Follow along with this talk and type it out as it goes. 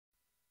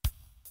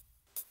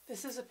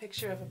This is a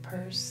picture of a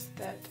purse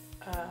that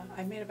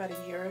I made about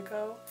a year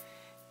ago,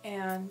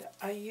 and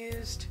I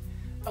used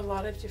a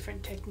lot of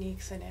different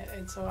techniques in it,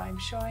 and so I'm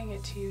showing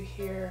it to you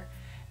here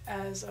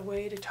as a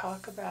way to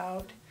talk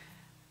about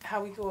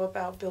how we go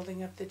about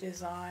building up the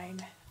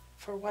design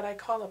for what I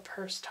call a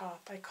purse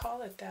top. I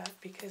call it that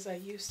because I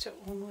used to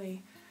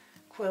only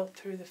quilt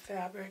through the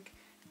fabric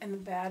and the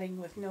batting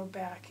with no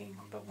backing,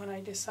 but when I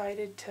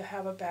decided to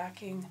have a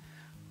backing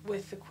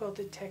with the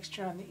quilted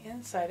texture on the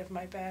inside of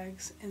my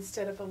bags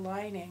instead of a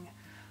lining,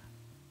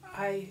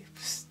 I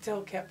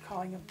still kept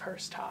calling them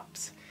purse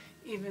tops,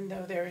 even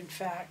though they're in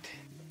fact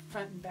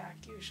front and back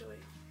usually.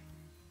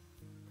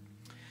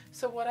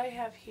 So what I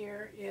have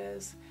here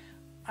is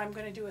I'm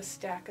going to do a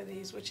stack of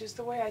these, which is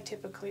the way I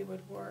typically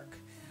would work.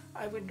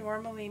 I would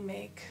normally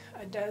make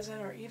a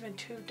dozen or even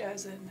 2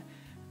 dozen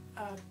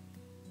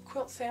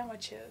quilt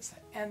sandwiches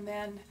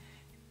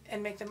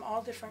and make them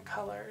all different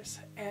colors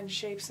and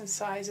shapes and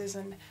sizes,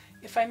 and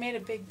if I made a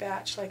big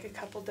batch, like a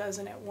couple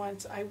dozen at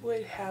once, I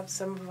would have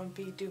some of them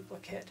be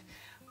duplicate.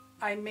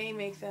 I may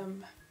make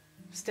them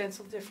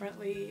stenciled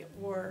differently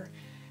or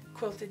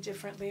quilted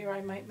differently, or I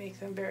might make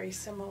them very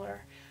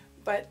similar,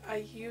 but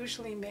I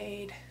usually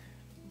made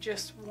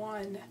just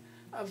one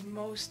of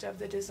most of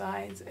the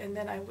designs, and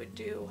then I would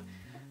do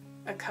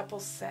a couple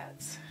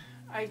sets.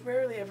 I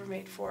rarely ever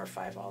made 4 or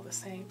 5 all the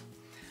same.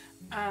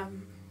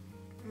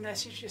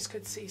 Unless you just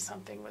could see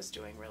something was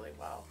doing really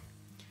well.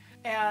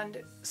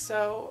 And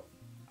so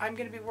I'm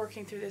going to be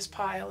working through this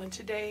pile, and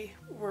today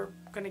we're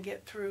going to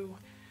get through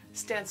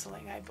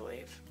stenciling, I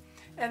believe.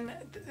 And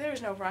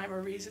there's no rhyme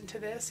or reason to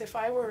this. If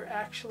I were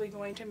actually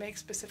going to make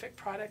specific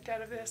product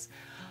out of this,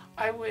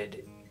 I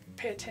would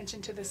pay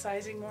attention to the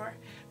sizing more,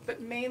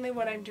 but mainly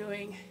what I'm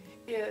doing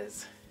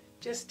is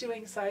just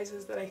doing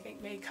sizes that I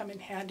think may come in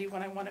handy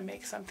when I want to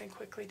make something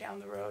quickly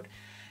down the road,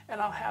 and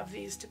I'll have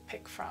these to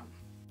pick from.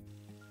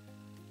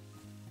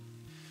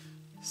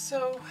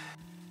 So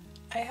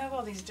I have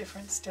all these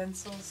different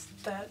stencils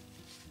that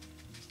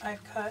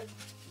I've cut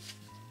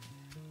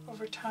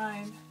over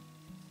time,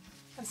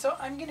 and so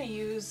I'm going to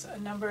use a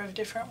number of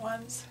different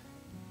ones,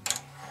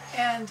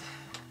 and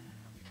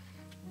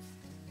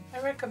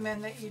I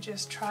recommend that you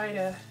just try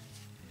to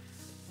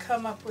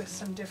come up with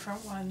some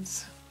different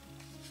ones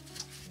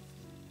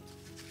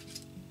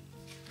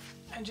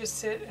and just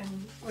sit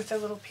and with a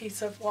little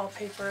piece of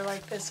wallpaper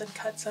like this and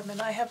cut some.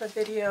 And I have a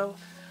video,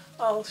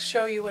 I'll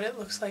show you what it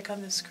looks like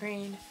on the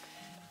screen,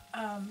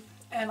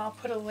 and I'll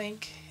put a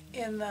link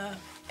in the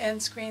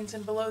end screens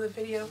and below the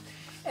video,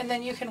 and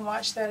then you can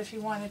watch that if you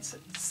want. It's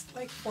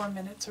like 4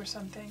 minutes or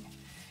something.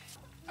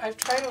 I've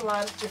tried a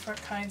lot of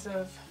different kinds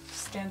of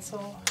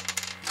stencil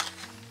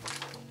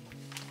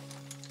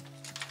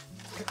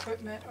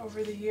equipment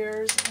over the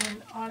years,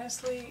 and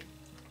honestly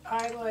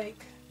I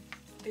like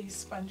these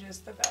sponges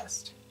the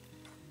best,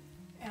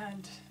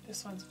 and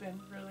this one's been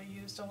really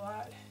used a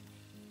lot,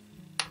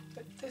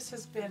 but this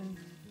has been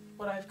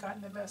what I've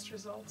gotten the best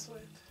results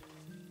with.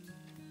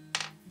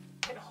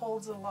 It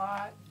holds a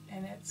lot,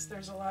 and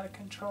there's a lot of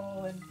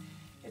control, and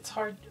it's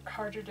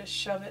harder to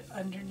shove it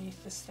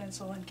underneath the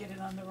stencil and get it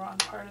on the wrong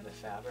part of the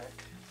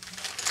fabric.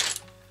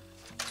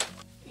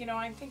 You know,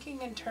 I'm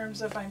thinking in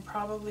terms of I'm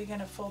probably going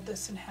to fold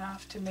this in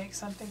half to make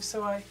something,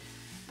 so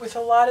with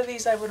a lot of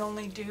these I would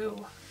only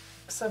do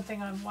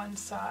something on one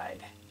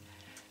side,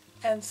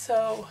 and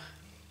so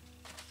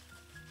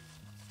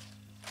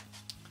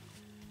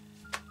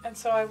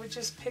I would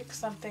just pick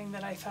something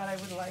that I thought I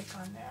would like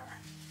on there.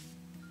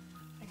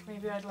 Like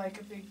maybe I'd like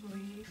a big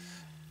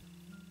leaf.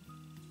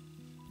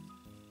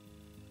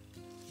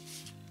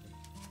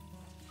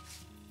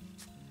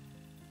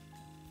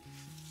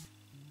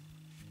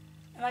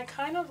 And I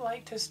kind of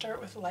like to start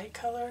with light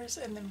colors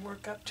and then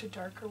work up to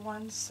darker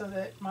ones so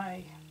that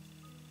my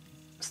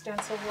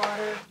stencil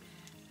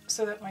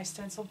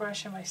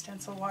brush and my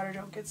stencil water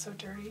don't get so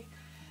dirty.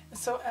 And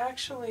so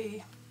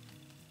actually,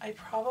 I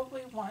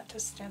probably want to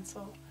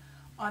stencil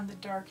on the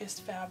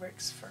darkest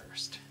fabrics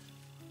first.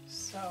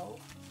 So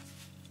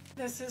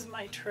this is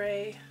my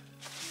tray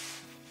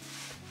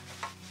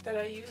that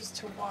I use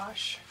to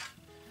wash.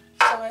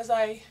 So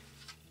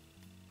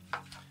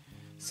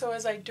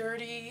as I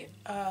dirty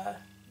a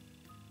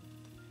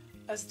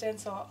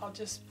stencil, I'll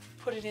just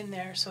put it in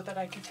there so that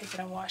I can take it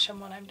and wash them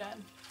when I'm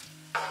done.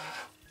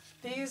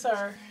 These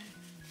are,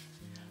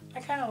 I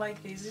kind of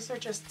like these. These are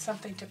just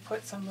something to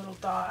put some little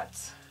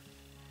dots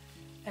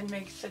and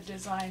make the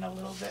design a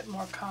little bit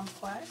more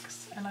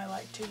complex, and I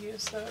like to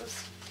use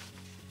those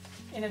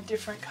in a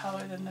different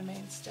color than the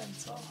main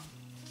stencil.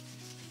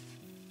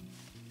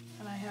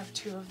 And I have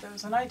 2 of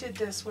those, and I did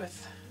this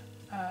with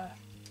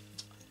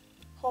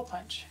hole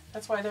punch.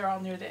 That's why they're all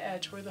near the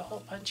edge where the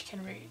hole punch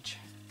can reach.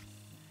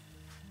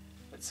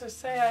 But so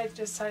say I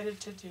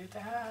decided to do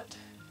that,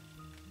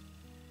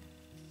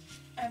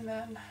 and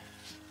then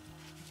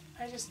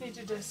I just need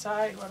to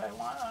decide what I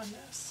want on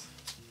this.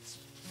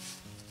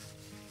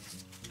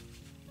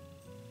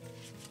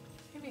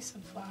 Maybe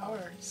some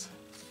flowers.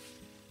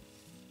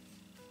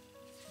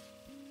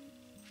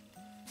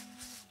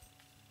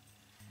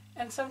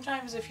 And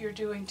sometimes if you're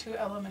doing two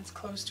elements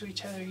close to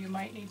each other, you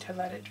might need to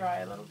let it dry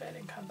a little bit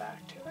and come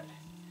back to it.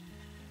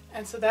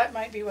 And so that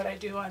might be what I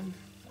do on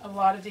a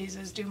lot of these,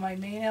 is do my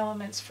main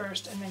elements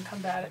first and then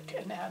come back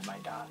and add my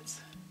dots.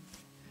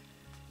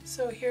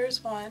 So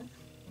here's one.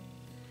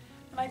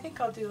 And I think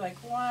I'll do like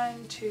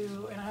 1,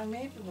 2, and I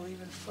maybe will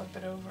even flip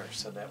it over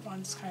so that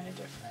one's kind of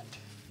different.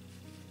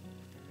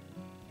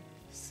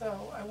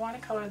 So I want a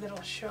color that'll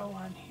show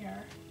on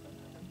here.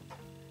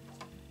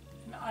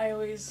 And I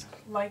always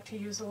like to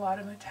use a lot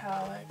of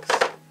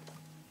metallics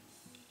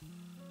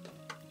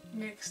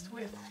mixed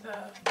with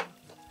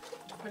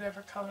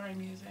whatever color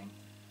I'm using.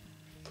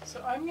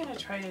 So I'm going to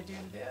try to do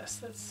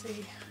this. Let's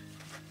see.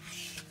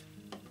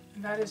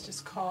 And that is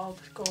just called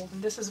gold.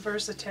 And this is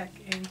Versatech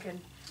ink, and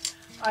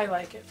I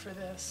like it for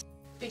this.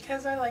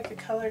 Because I like the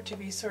color to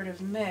be sort of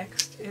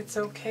mixed, it's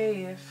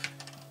okay if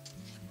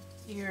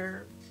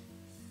your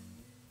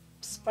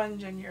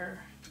sponge and your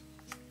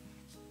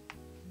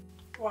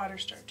water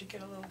start to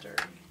get a little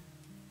dirty.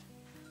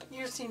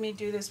 You've seen me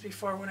do this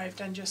before when I've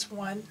done just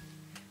one,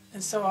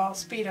 and so I'll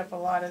speed up a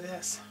lot of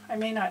this. I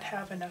may not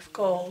have enough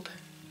gold.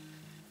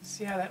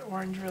 See how that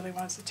orange really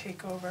wants to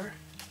take over?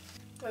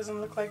 Doesn't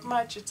look like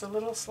much, it's a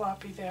little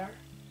sloppy there.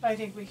 I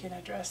think we can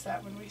address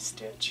that when we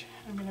stitch.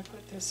 I'm going to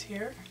put this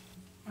here.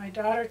 My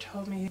daughter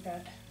told me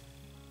that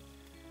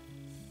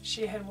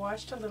she had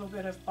watched a little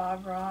bit of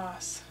Bob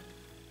Ross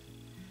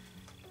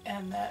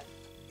and that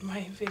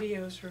my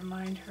videos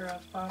remind her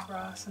of Bob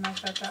Ross, and I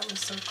thought that was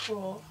so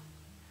cool.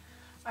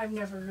 I've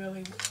never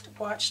really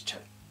watched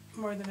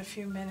more than a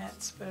few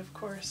minutes, but of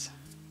course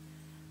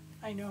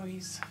I know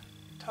he's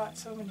taught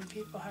so many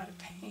people how to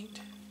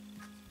paint,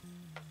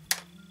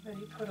 that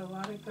he put a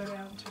lot of good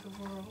out into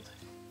the world.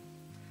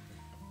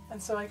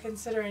 And so I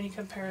consider any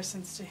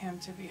comparisons to him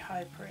to be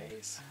high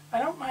praise. I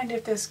don't mind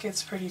if this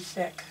gets pretty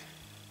thick.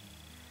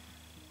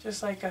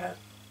 Just like a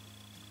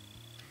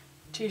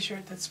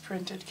t-shirt that's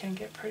printed can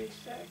get pretty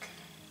thick.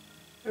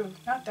 Ooh,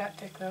 not that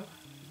thick though.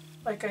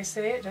 Like I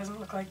say, it doesn't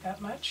look like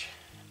that much.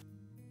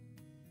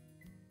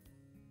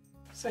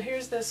 So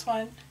here's this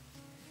one,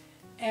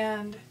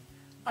 and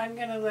I'm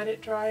going to let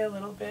it dry a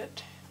little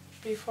bit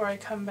before I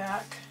come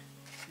back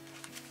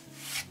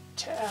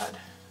to add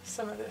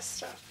some of this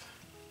stuff,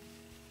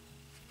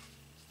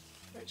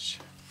 which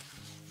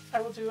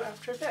I will do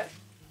after a bit.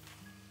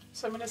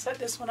 So I'm going to set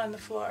this one on the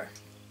floor.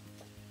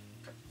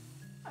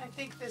 I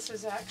think this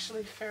is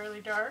actually fairly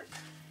dark,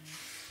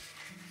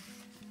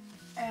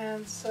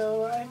 and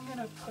so I'm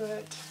going to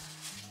put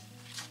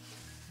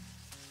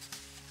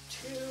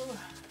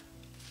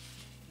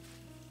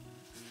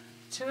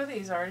two of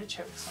these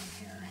artichokes on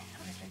here.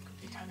 I think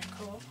would be kind of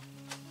cool.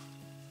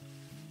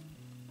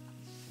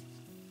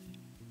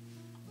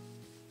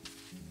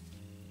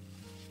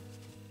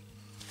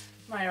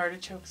 My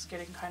artichoke's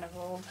getting kind of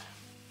old,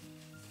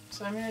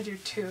 so I'm going to do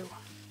 2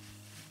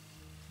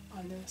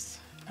 on this,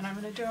 and I'm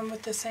going to do them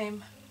with the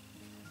same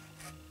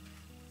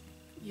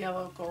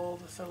yellow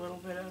gold with a little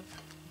bit of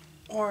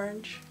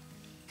orange.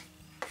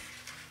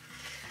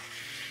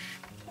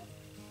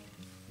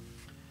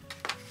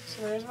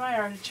 So there's my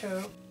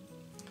artichoke.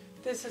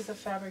 This is a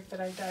fabric that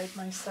I dyed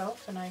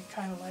myself, and I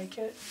kind of like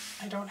it.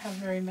 I don't have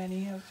very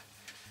many of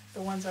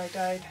the ones I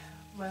dyed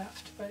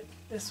left, but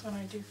this one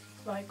I do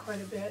like quite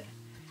a bit.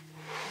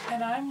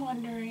 And I'm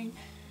wondering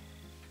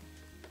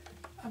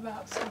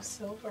about some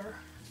silver.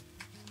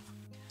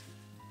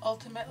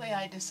 Ultimately,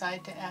 I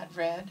decide to add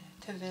red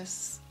to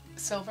this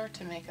silver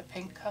to make a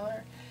pink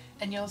color,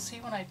 and you'll see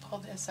when I pull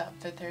this up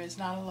that there is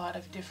not a lot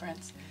of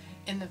difference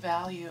in the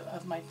value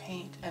of my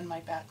paint and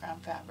my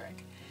background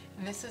fabric.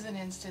 And this is an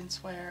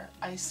instance where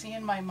I see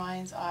in my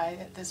mind's eye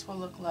that this will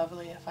look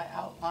lovely if I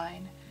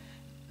outline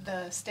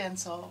the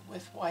stencil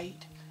with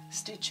white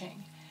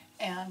stitching.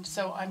 And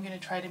so I'm going to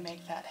try to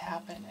make that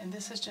happen. And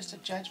this is just a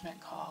judgment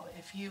call.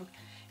 If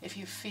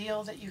you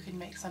feel that you can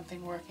make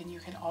something work and you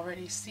can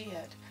already see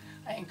it,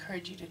 I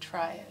encourage you to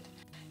try it.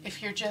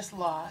 If you're just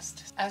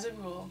lost, as a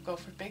rule, go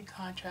for big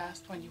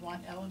contrast when you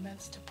want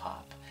elements to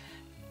pop,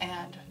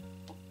 and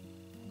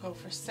go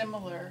for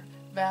similar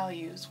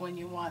values when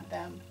you want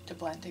them to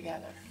blend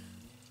together.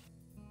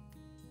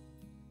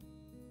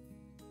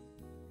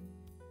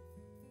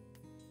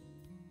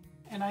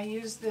 And I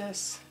use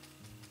this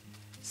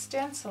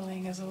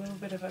stenciling as a little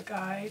bit of a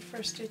guide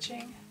for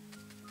stitching,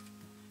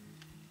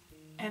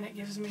 and it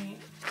gives me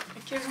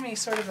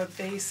sort of a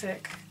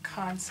basic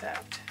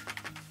concept,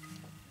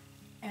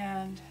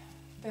 and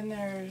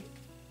then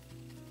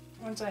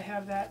once I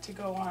have that to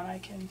go on, I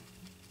can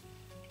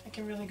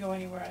really go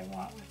anywhere I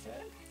want with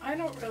it. I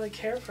don't really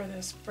care for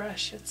this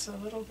brush. It's a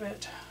little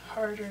bit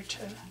harder to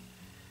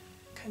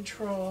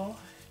control,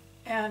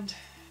 and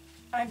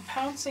I'm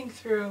pouncing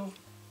through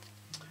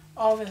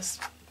all this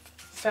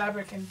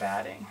fabric and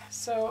batting.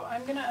 So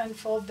I'm going to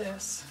unfold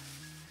this,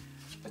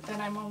 but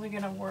then I'm only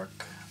going to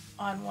work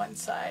on one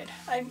side.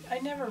 I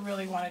never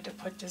really wanted to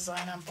put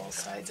design on both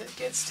sides. It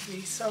gets to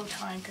be so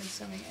time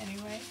consuming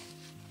anyway.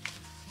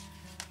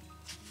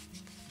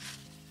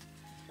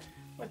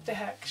 What the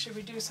heck, should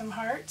we do some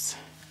hearts?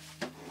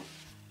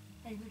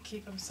 I I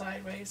keep them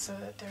sideways so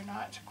that they're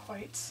not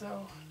quite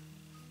so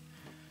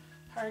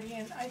hardy.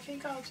 And I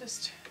think I'll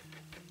just,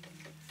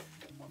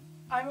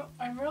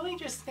 I'm really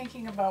just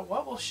thinking about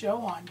what will show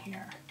on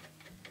here.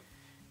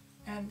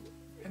 And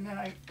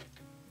then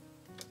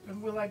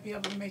will I be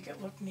able to make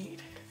it look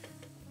neat?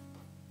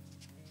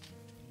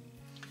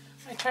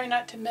 I try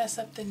not to mess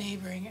up the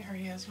neighboring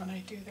areas when I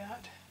do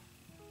that.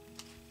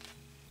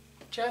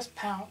 Just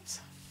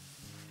pounce.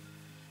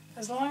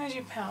 As long as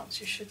you pounce,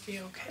 you should be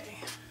okay.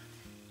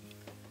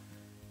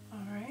 All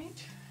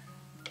right.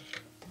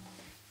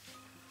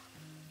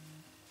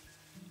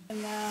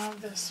 And now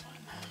this one.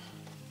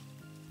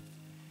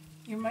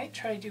 You might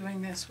try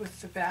doing this with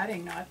the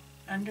batting not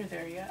under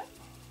there yet.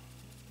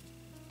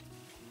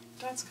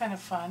 That's kind of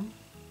fun.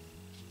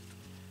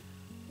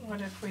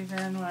 What if we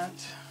then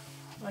went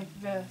like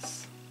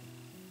this?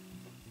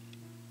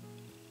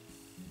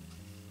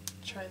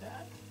 Try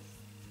that.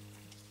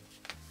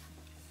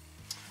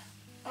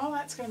 Oh,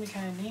 that's going to be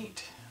kind of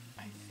neat,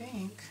 I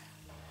think.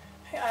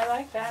 Hey, I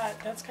like that.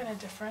 That's kind of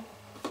different.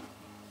 That's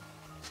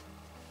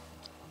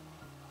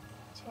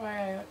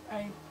why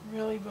I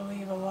really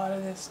believe a lot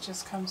of this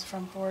just comes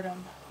from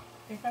boredom.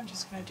 I think I'm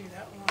just going to do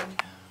that one.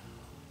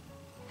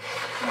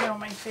 You know,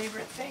 my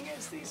favorite thing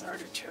is these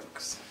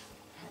artichokes.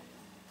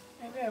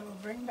 Maybe I will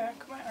bring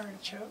back my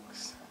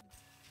artichokes.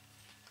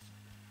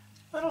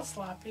 A little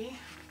sloppy.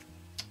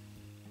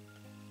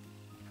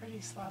 Pretty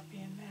sloppy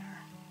in there.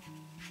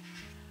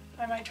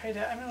 I might try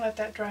to, I'm going to let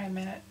that dry a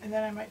minute, and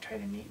then I might try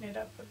to neaten it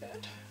up a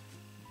bit.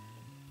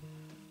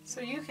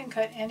 So you can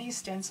cut any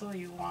stencil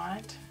you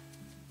want,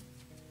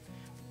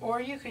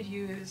 or you could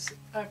use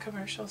a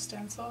commercial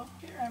stencil.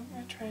 Here, I'm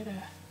going to try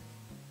to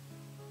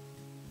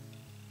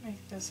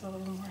make this a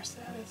little more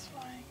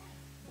satisfying.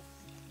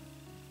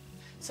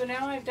 So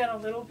now I've done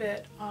a little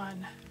bit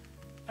on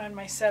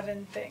my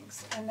 7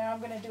 things, and now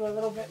I'm going to do a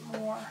little bit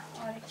more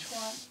on each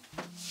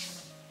one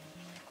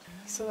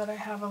so that I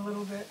have a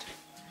little bit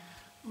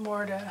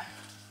more to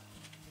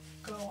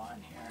go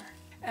on here.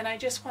 And I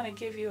just want to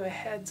give you a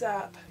heads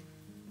up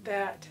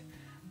that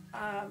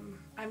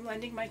I'm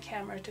lending my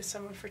camera to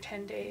someone for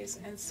 10 days,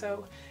 and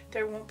so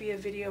there won't be a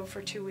video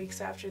for 2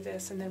 weeks after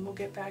this, and then we'll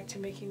get back to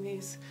making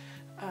these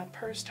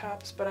purse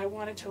tops. But I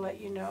wanted to let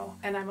you know,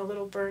 and I'm a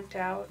little burnt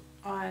out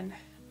on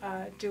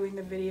doing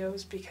the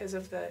videos because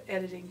of the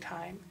editing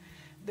time.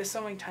 The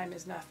sewing time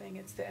is nothing,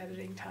 it's the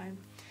editing time.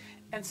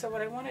 And so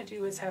what I want to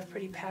do is have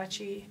pretty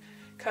patchy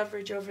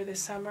coverage over the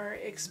summer.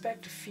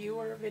 Expect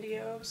fewer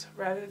videos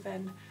rather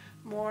than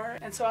more.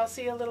 And so I'll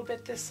see you a little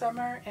bit this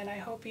summer, and I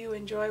hope you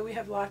enjoy. We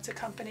have lots of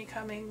company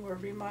coming. We're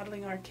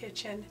remodeling our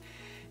kitchen,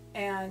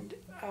 and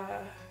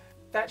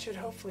that should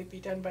hopefully be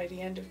done by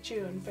the end of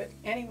June. But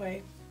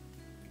anyway,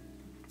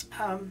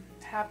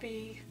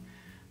 happy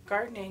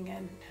gardening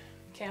and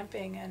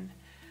camping and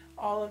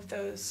all of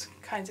those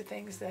kinds of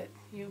things that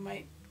you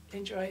might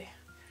enjoy.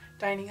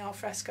 Dining al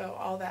fresco,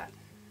 all that.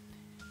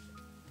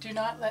 Do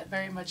not let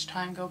very much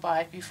time go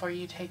by before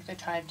you take the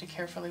time to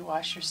carefully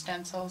wash your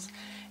stencils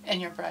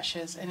and your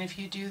brushes. And if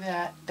you do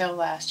that, they'll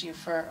last you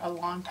for a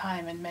long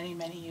time and many,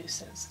 many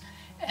uses.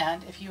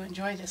 And if you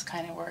enjoy this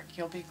kind of work,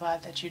 you'll be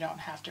glad that you don't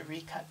have to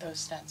recut those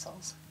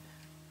stencils.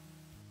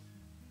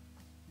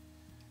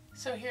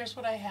 So here's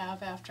what I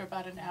have after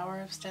about an hour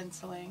of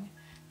stenciling.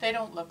 They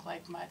don't look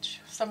like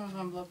much. Some of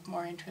them look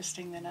more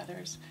interesting than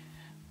others.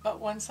 But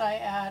once I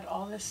add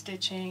all the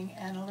stitching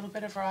and a little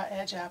bit of raw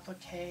edge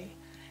applique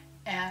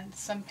and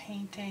some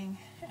painting,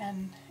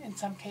 and in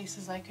some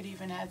cases I could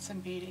even add some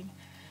beading,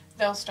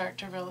 they'll start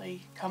to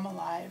really come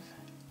alive.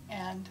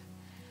 And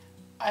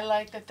I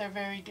like that they're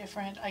very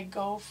different. I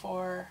go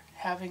for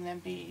having them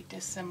be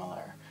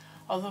dissimilar.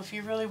 Although if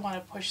you really want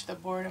to push the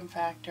boredom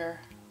factor,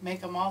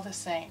 make them all the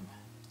same.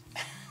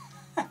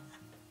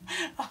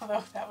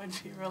 Although that would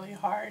be really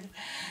hard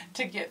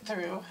to get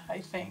through, I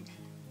think.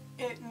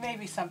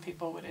 Maybe some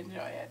people would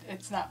enjoy it.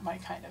 It's not my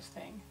kind of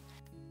thing.